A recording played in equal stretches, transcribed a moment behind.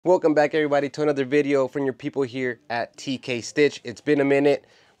Welcome back everybody to another video from your people here at TK Stitch. It's been a minute.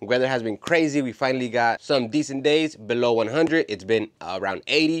 Weather has been crazy. We finally got some decent days below 100. It's been around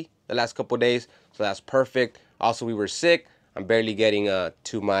 80 the last couple days, so that's perfect. Also, we were sick. I'm barely getting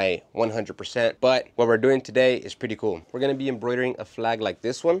to my 100%, but what we're doing today is pretty cool. We're gonna be embroidering a flag like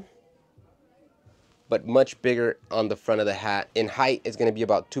this one, but much bigger on the front of the hat. In height, it's gonna be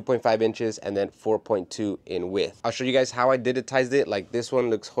about 2.5 inches and then 4.2 in width. I'll show you guys how I digitized it. Like this one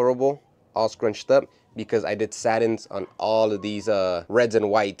looks horrible, all scrunched up, because I did satins on all of these reds and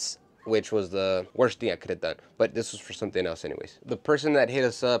whites, which was the worst thing I could have done. But this was for something else anyways. The person that hit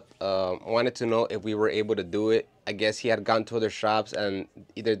us up wanted to know if we were able to do it. I guess he had gone to other shops and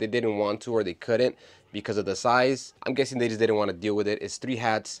either they didn't want to or they couldn't because of the size. I'm guessing they just didn't want to deal with it. It's 3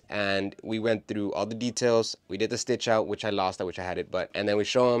 hats and we went through all the details. We did the stitch out, which I lost. I wish I had it, and then we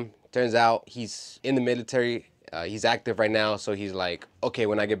show him. Turns out he's in the military. He's active right now, so he's like, okay,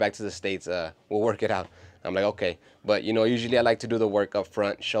 when I get back to the States, we'll work it out. I'm like, okay. But you know, usually I like to do the work up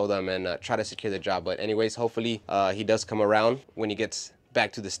front, show them, and try to secure the job. But anyways, hopefully he does come around when he gets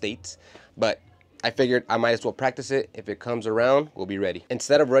back to the States. But I figured I might as well practice it. If it comes around, we'll be ready.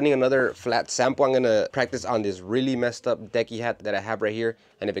 Instead of running another flat sample, I'm gonna practice on this really messed up decky hat that I have right here.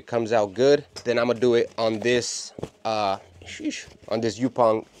 And if it comes out good, then I'm gonna do it on this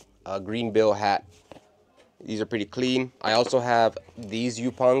Yupong green bill hat. These are pretty clean. I also have these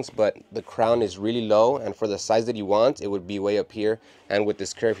Yupongs, but the crown is really low, and for the size that you want, it would be way up here. And with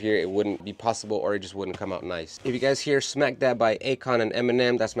this curve here, it wouldn't be possible, or it just wouldn't come out nice. If you guys hear Smack That by Akon and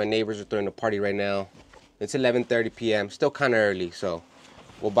Eminem, that's my neighbors are throwing a party right now. It's 11:30 p.m., still kind of early, so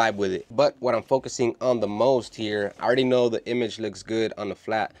we'll vibe with it. But what I'm focusing on the most here, I already know the image looks good on the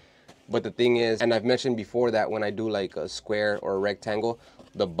flat, but the thing is, and I've mentioned before that when I do like a square or a rectangle,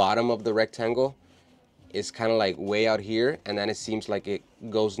 the bottom of the rectangle is kind of like way out here, and then it seems like it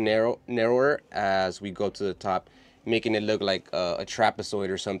goes narrower as we go to the top, making it look like a trapezoid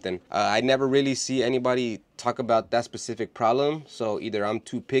or something. I never really see anybody talk about that specific problem, so either I'm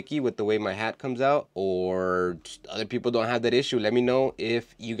too picky with the way my hat comes out, or other people don't have that issue. Let me know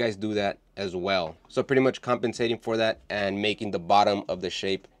if you guys do that as well. So pretty much compensating for that and making the bottom of the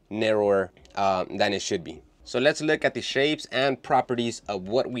shape narrower than it should be. So let's look at the shapes and properties of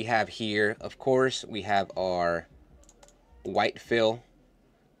what we have here. Of course, we have our white fill,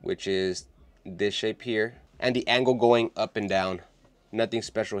 which is this shape here, and the angle going up and down. Nothing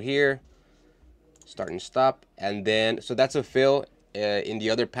special here. Start and stop. And then, so that's a fill. In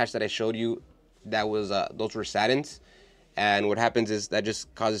the other patch that I showed you, that was those were satins. And what happens is that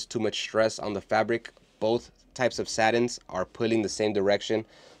just causes too much stress on the fabric. Both types of satins are pulling the same direction,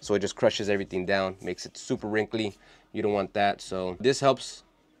 so it just crushes everything down, makes it super wrinkly. You don't want that, so this helps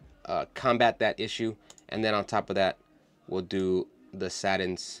combat that issue. And then on top of that, we'll do the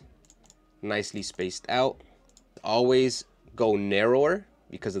satins nicely spaced out. Always go narrower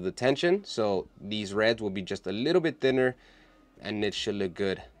because of the tension, so these reds will be just a little bit thinner and it should look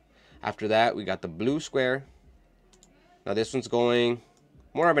good. After that, we got the blue square. Now this one's going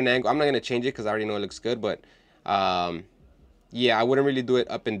more of an angle. I'm not going to change it because I already know it looks good, but yeah, I wouldn't really do it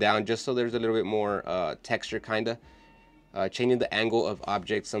up and down, just so there's a little bit more texture, kind of. Changing the angle of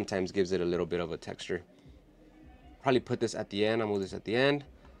objects sometimes gives it a little bit of a texture. Probably put this at the end. I'll move this at the end.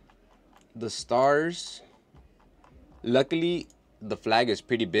 The stars, luckily the flag is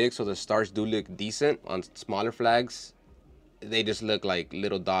pretty big, so the stars do look decent. On smaller flags, they just look like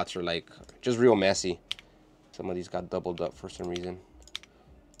little dots or like just real messy. Some of these got doubled up for some reason.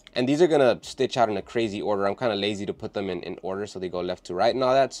 And these are gonna stitch out in a crazy order. I'm kind of lazy to put them in order so they go left to right and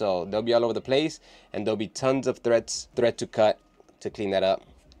all that. So they'll be all over the place, and there'll be tons of thread to cut to clean that up.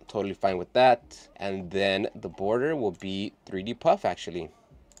 Totally fine with that. And then the border will be 3D puff actually.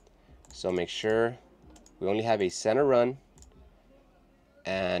 So make sure we only have a center run,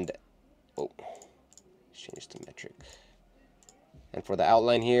 and oh, change the metric. And for the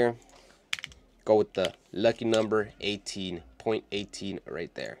outline here, go with the lucky number 18.18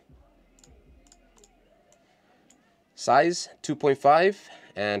 right there. Size 2.5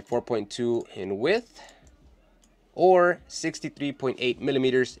 and 4.2 in width, or 63.8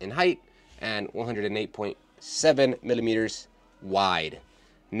 millimeters in height and 108.7 millimeters wide.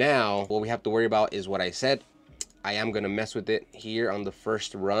 Now what we have to worry about is what I said. I am gonna mess with it here on the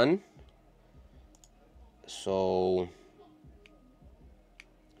first run, so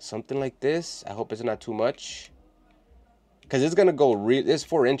something like this. I hope it's not too much, because it's gonna go it's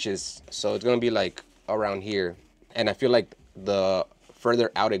 4 inches, so it's gonna be like around here, and I feel like the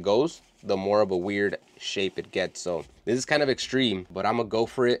further out it goes, the more of a weird shape it gets. So this is kind of extreme, but I'm gonna go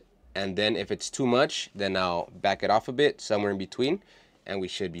for it, and then if it's too much, then I'll back it off a bit somewhere in between, and we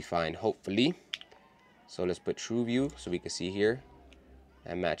should be fine, hopefully. So let's put true view so we can see here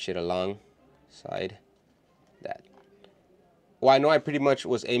and match it alongside that. Well, I know I pretty much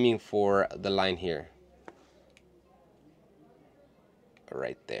was aiming for the line here.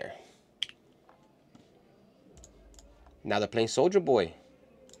 Right there. Now they're playing Soldier Boy.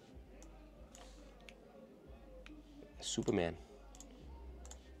 Superman.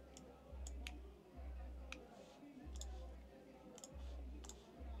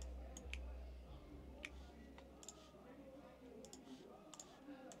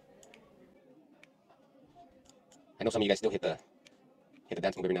 I know some of you guys still hit the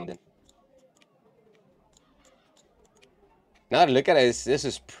dance move every now and then. Now that I look at it, this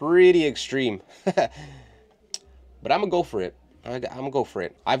is pretty extreme. But I'm gonna go for it. I'm gonna go for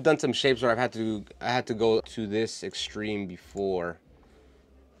it. I've done some shapes where I had to go to this extreme before.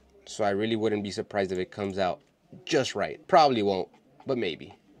 So I really wouldn't be surprised if it comes out just right. Probably won't, but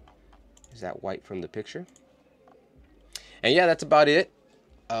maybe. Is that white from the picture? And yeah, that's about it.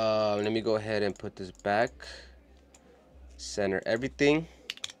 Let me go ahead and put this back. Center everything.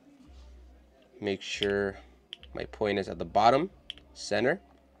 Make sure my point is at the bottom. Center.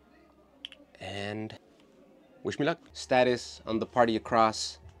 And wish me luck. Status on the party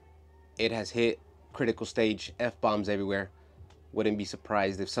across. It has hit critical stage. F-bombs everywhere. Wouldn't be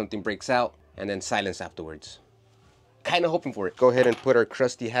surprised if something breaks out. And then silence afterwards. Kind of hoping for it. Go ahead and put our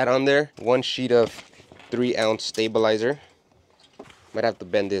crusty hat on there. 1 sheet of 3-ounce stabilizer. Might have to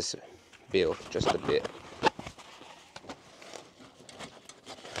bend this bill just a bit.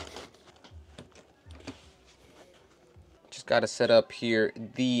 Just gotta set up here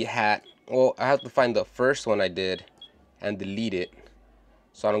the hat. Well, I have to find the first one I did and delete it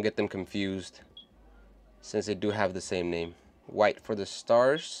so I don't get them confused, since they do have the same name. White for the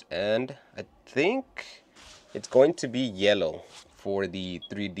stars, and I think it's going to be yellow for the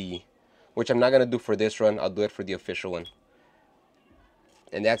 3D, which I'm not gonna do for this run. I'll do it for the official one.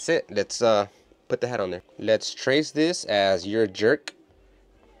 And that's it. Let's put the hat on there. Let's trace this as Your Jerk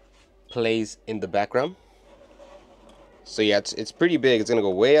plays in the background. So yeah, it's pretty big. It's gonna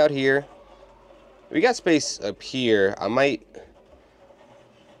go way out here. We got space up here. I might,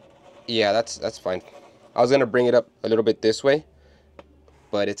 yeah, that's fine. I was gonna bring it up a little bit this way,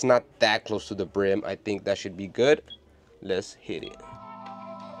 but it's not that close to the brim. I think that should be good. Let's hit it.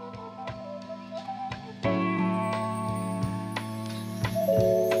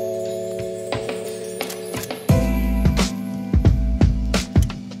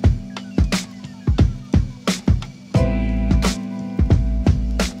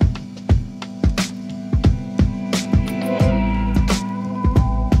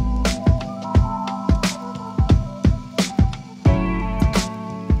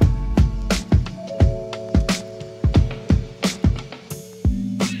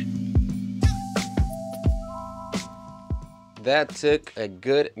 That took a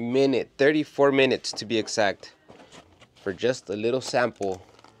good minute, 34 minutes to be exact, for just a little sample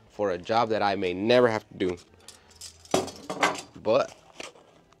for a job that I may never have to do. But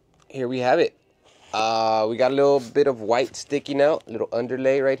here we have it. We got a little bit of white sticking out, a little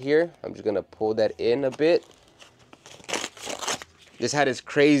underlay right here. I'm just gonna pull that in a bit. This hat is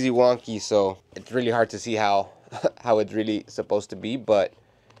crazy wonky, so it's really hard to see how it's really supposed to be, but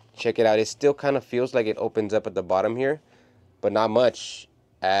check it out. It still kind of feels like it opens up at the bottom here, but not much.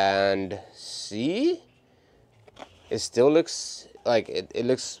 And see, it still looks like it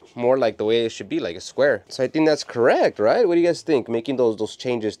looks more like the way it should be, like a square. So I think that's correct, right? What do you guys think? Making those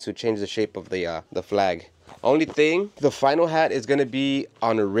changes to change the shape of the flag. Only thing, the final hat is gonna be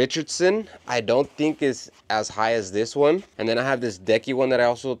on a Richardson. I don't think is as high as this one. And then I have this decky one that I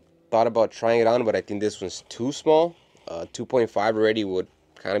also thought about trying it on, but I think this one's too small. 2.5 already would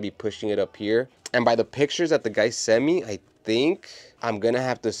kind of be pushing it up here. And by the pictures that the guy sent me, I think I'm gonna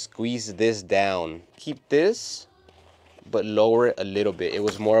have to squeeze this down. Keep this, but lower it a little bit. It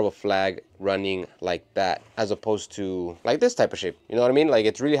was more of a flag running like that, as opposed to like this type of shape. You know what I mean? Like,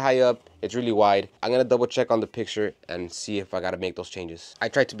 it's really high up, it's really wide. I'm gonna double check on the picture and see if I gotta make those changes. I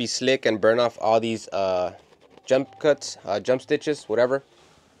tried to be slick and burn off all these jump cuts, jump stitches, whatever.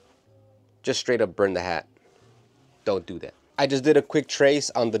 Just straight up burn the hat. Don't do that. I just did a quick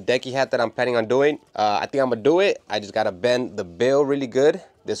trace on the decky hat that I'm planning on doing. I think I'm gonna do it. I just gotta bend the bill really good.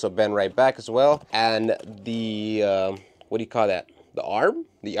 This will bend right back as well. And the, what do you call that? The arm?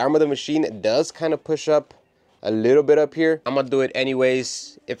 The arm of the machine, it does kind of push up a little bit up here. I'm gonna do it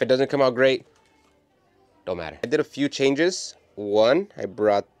anyways. If it doesn't come out great, don't matter. I did a few changes. One, I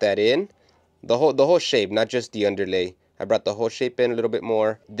brought that in. The whole shape, not just the underlay. I brought the whole shape in a little bit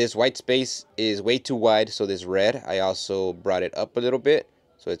more. This white space is way too wide, so this red, I also brought it up a little bit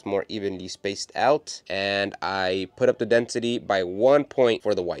so it's more evenly spaced out. And I put up the density by 1 point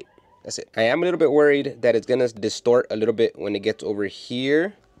for the white. That's it. I am a little bit worried that it's gonna distort a little bit when it gets over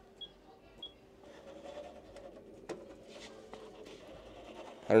here.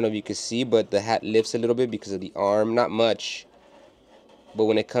 I don't know if you can see, but the hat lifts a little bit because of the arm. Not much. But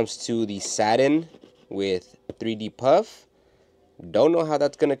when it comes to the satin with 3D puff, don't know how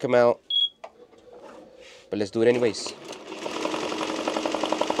that's gonna come out. But let's do it anyways.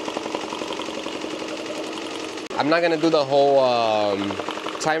 I'm not gonna do the whole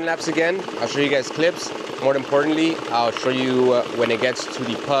time lapse again. I'll show you guys clips. More importantly, I'll show you when it gets to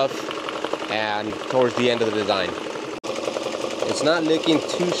the puff and towards the end of the design. It's not looking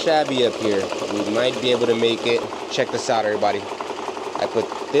too shabby up here. We might be able to make it. Check this out, everybody. I put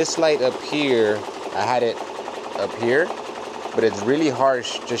this light up here. I had it up here, but it's really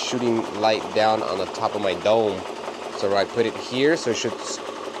harsh just shooting light down on the top of my dome. So I put it here, so it shoots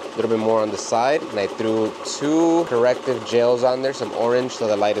a little bit more on the side. And I threw 2 corrective gels on there, some orange, so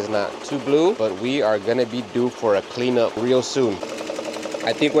the light is not too blue. But we are gonna be due for a cleanup real soon.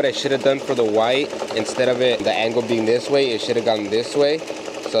 I think what I should have done for the white, instead of the angle being this way, it should have gone this way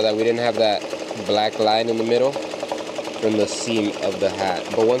so that we didn't have that black line in the middle from the seam of the hat.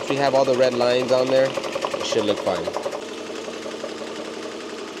 But once we have all the red lines on there, it should look fine.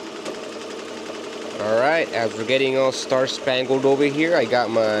 Alright, as we're getting all star-spangled over here, I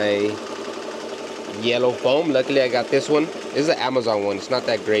got my yellow foam. Luckily I got this one. This is an Amazon one. It's not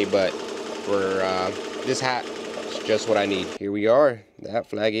that great, but for this hat, it's just what I need. Here we are. That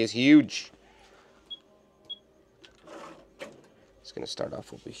flag is huge. It's gonna start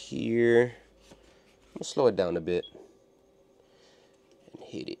off over here. I'm gonna slow it down a bit and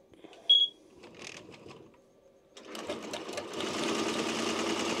hit it.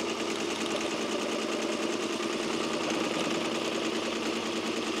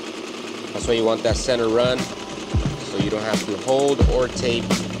 That's why you want that center run, so you don't have to hold or tape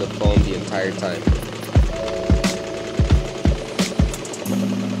the foam the entire time.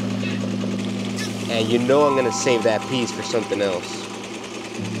 And you know I'm gonna save that piece for something else.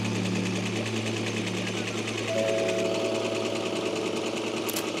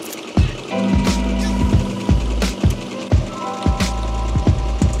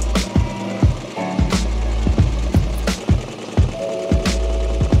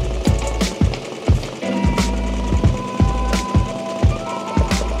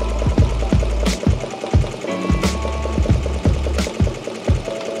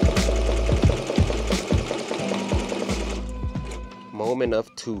 Moment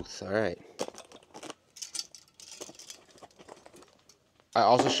of truth. All right. I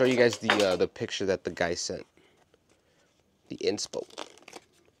also show you guys the picture that the guy sent. The inspo.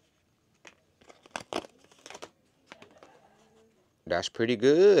 That's pretty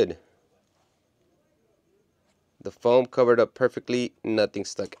good. The foam covered up perfectly. Nothing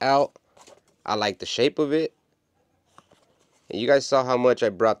stuck out. I like the shape of it. And you guys saw how much I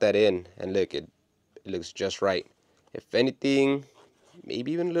brought that in. And look, it looks just right. If anything,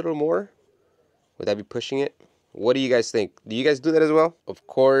 maybe even a little more. Would that be pushing it? What do you guys think? Do you guys do that as well? Of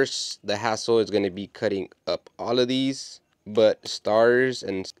course, the hassle is going to be cutting up all of these, but stars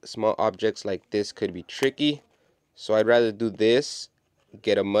and small objects like this could be tricky. So I'd rather do this,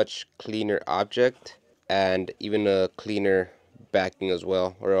 get a much cleaner object, and even a cleaner backing as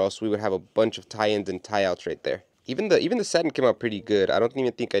well, or else we would have a bunch of tie-ins and tie-outs right there. Even the satin came out pretty good. I don't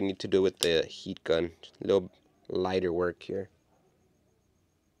even think I need to do it with the heat gun. Just a little lighter work here.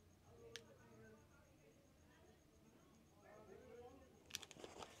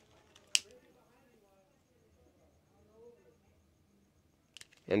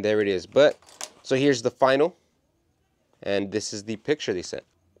 And there it is. But so here's the final, and this is the picture they sent.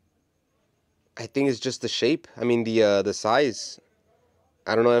 I think it's just the shape. I mean the size.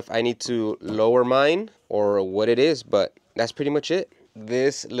 I don't know if I need to lower mine or what it is, but that's pretty much it.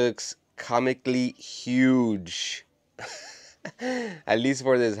 This looks comically huge. At least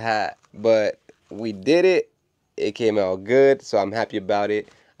for this hat. But we did it. It came out good, so I'm happy about it.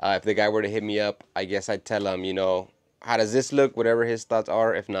 If the guy were to hit me up, I guess I'd tell him, you know, how does this look? Whatever his thoughts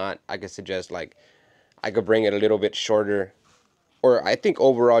are. If not, I could suggest like I could bring it a little bit shorter, or I think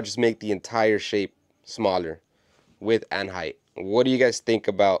overall just make the entire shape smaller, width and height. What do you guys think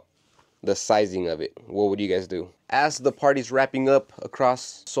about the sizing of it? What would you guys do? As the party's wrapping up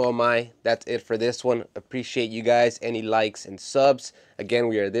across, so am I. That's it for this one. Appreciate you guys. Any likes and subs. Again,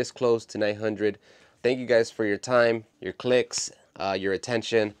 we are this close to 900. Thank you guys for your time, your clicks, your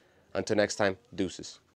attention. Until next time, deuces.